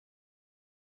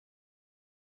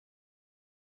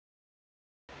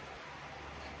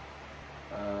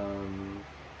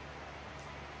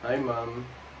Hi ma'am,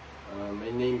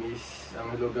 my name is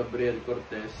Angelo Gabriel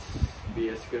Cortez,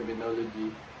 BS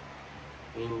Criminology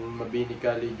in Mabini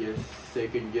College's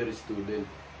second year student.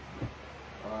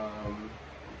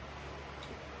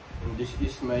 And this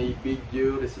is my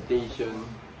video recitation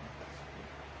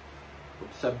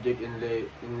of subject in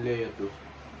Lea 2.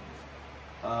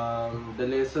 The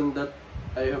lesson that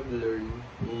I have learned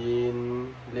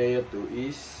in Lea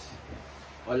 2 is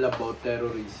all about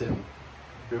terrorism.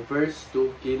 Refers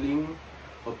to killing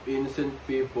of innocent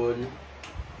people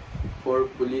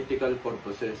for political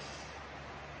purposes.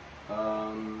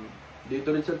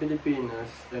 Dito rin sa Pilipinas,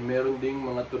 meron ding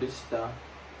mga turista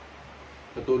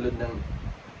katulad ng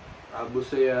Abu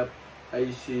Sayyaf,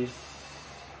 ISIS,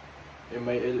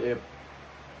 MILF,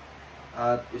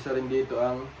 at isa rin dito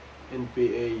ang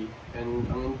NPA. And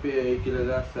ang NPA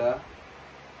kilala sa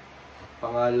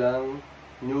pangalang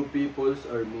New People's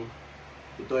Army.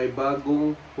 Ito ay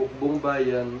bagong hukbong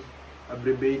bayan,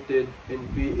 abbreviated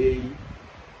NPA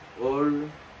or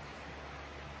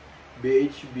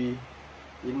BHB,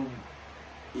 in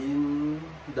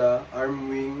the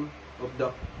arm wing of the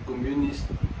Communist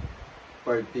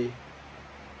Party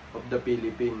of the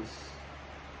Philippines.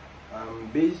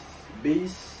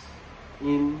 Based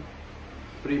in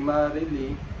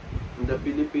primarily in the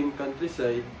Philippine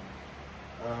countryside,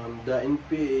 the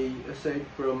NPA, aside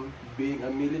from being a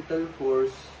military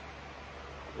force,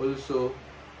 also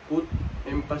put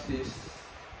emphasis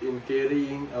in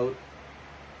carrying out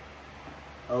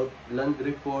land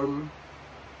reform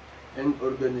and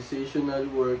organizational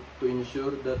work to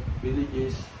ensure that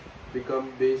villages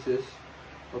become bases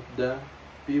of the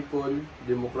people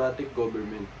democratic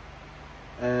government.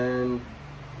 And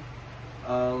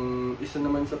ang isa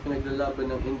naman sa pinaglalaban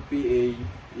ng NPA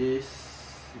is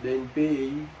the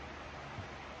NPA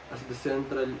as the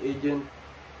central agent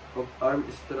of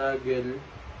armed struggle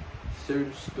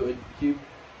serves to achieve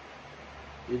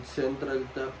its central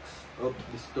task of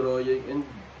destroying and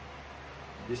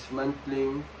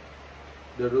dismantling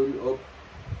the rule of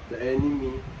the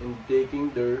enemy and taking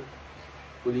their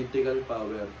political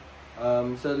power.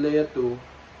 Sa Lea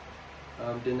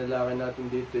 2, tinalakan natin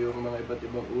dito yung mga iba't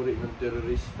ibang uri ng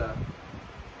terorista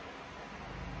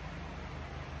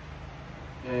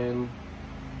and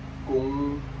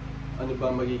kung ano ba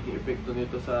magiging epekto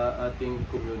nito sa ating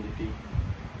community.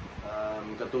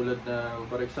 Katulad ng,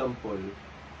 for example,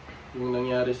 yung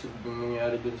nangyari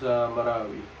dun sa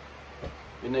Marawi.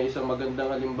 Yun ay isang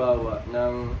magandang halimbawa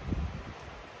ng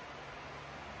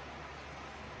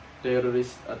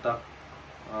terrorist attack.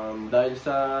 Dahil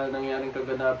sa nangyaring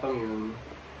kaganapang yun,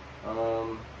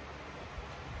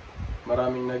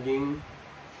 maraming naging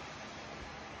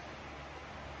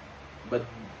bad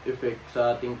effect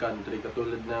sa ating country,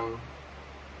 katulad ng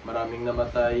maraming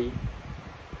namatay,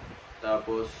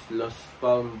 tapos lost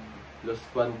fund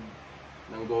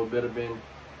ng government,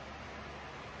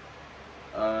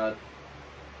 at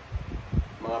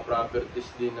mga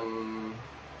properties din ng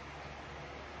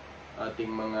ating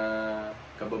mga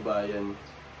kababayan.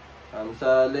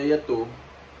 Sa Lea 2,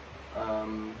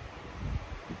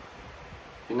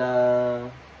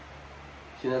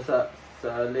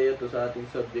 sa Lea 2 sa ating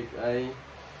subject ay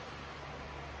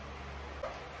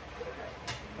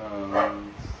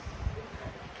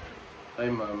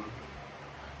ma'am,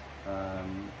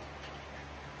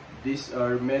 these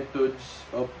are methods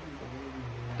of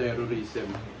terrorism.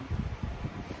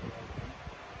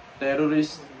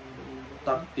 Terrorist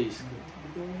tactics.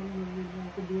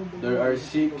 There are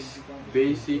 6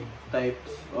 basic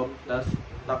types of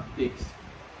tactics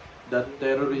that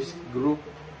terrorist group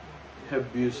have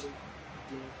used.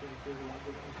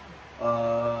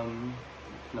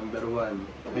 Number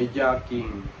 1,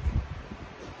 hijacking,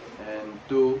 and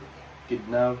 2,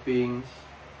 kidnappings,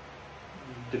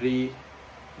 3,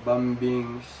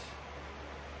 bombings,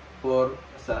 4,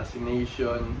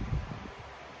 assassination,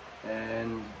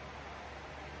 and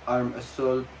armed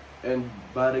assault and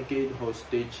barricade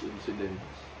hostage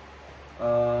incidents.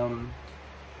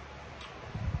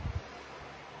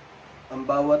 Ang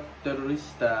bawat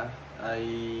terorista ay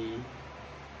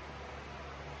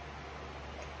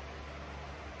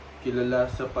kilala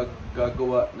sa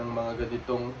paggagawa ng mga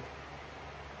ganitong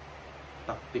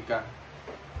taktika.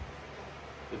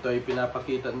 Ito ay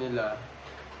pinapakita nila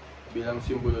bilang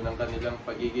simbolo ng kanilang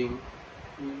pagiging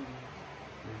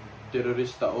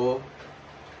terorista o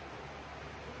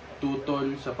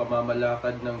tutol sa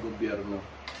pamamalakad ng gobyerno.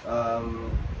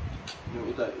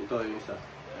 Ito yung isa,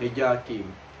 hijacking.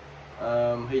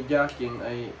 Hijacking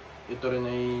ay ito rin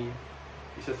ay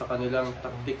isa sa kanilang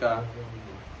taktika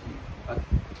at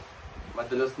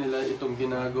madalas nila itong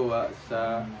ginagawa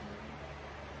sa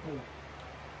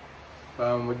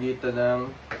pamamagitan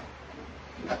ng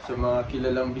sa mga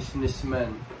kilalang businessman.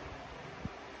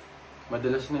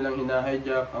 Madalas nilang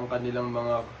hinahijack ang kanilang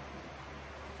mga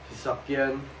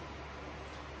sasakyan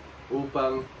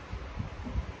upang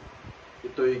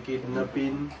ito'y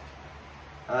kidnapin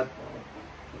at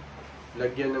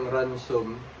lagyan ng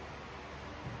ransom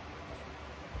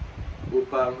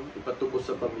upang ipatubos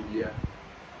sa pamilya.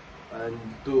 And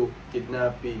 2,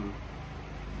 kidnapping.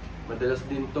 Madalas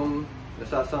din tong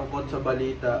nasasangkot sa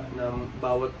balita ng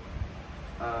bawat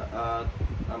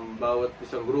ang bawat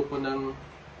isang grupo ng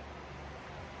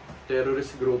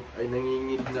terrorist group ay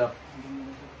nangingidnap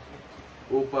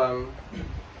upang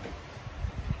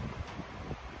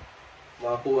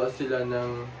makakuha sila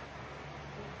ng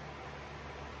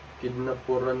kidnap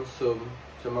or ransom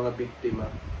sa mga biktima.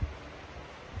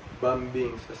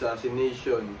 Bombings,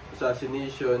 assassination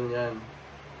yan.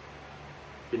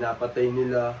 Pinapatay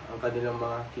nila ang kanilang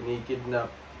mga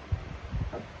kinikidnap.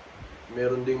 At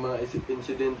meron ding mga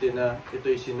insidente na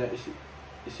ito'y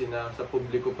isina sa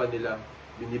publiko pa nila,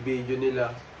 binibidyo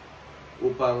nila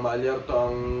upang maalerto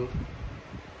ang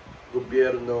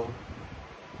gobyerno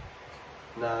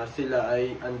na sila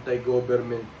ay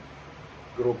anti-government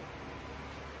group.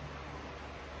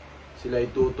 Sila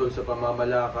ay tutol sa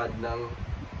pamamalakad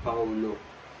ng Pangulo.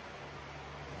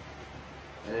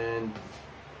 And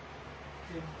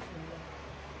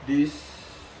this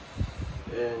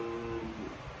and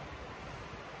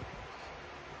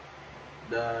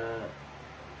the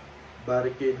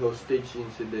barricade hostage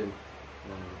incident.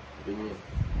 Ganyan.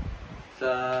 Sa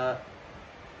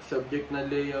subject na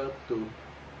layout 2,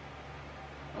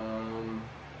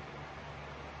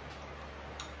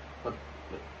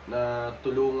 na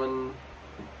tulungan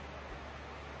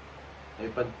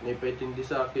naipatindi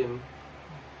sa akin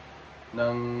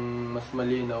ng mas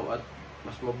malinaw at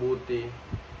mas mabuti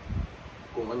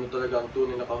kung ano talaga ang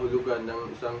tunay na kahulugan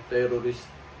ng isang terrorist.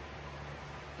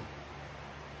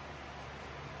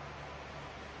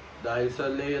 Dahil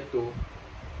sa layer 2,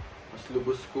 mas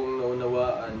lubos kong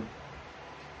naunawaan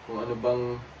kung ano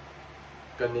bang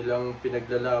kanilang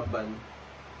pinaglalaban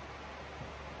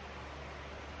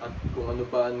at kung ano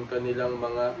ba ang kanilang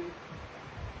mga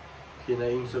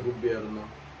hinaing sa gobyerno.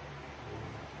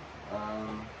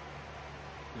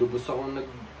 Lubos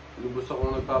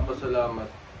akong nagpapasalamat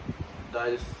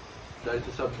dahil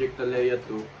sa subject na Leia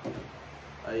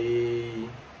 2 ay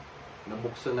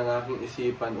nabuksan ng aking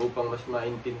isipan upang mas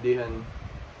maintindihan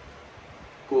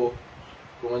ko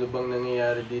kung ano bang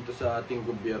nangyayari dito sa ating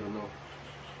gobyerno.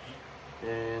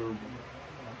 And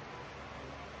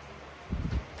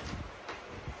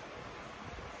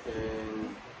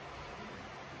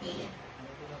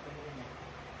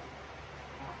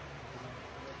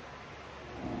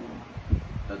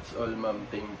that's all, ma'am.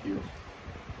 Thank you.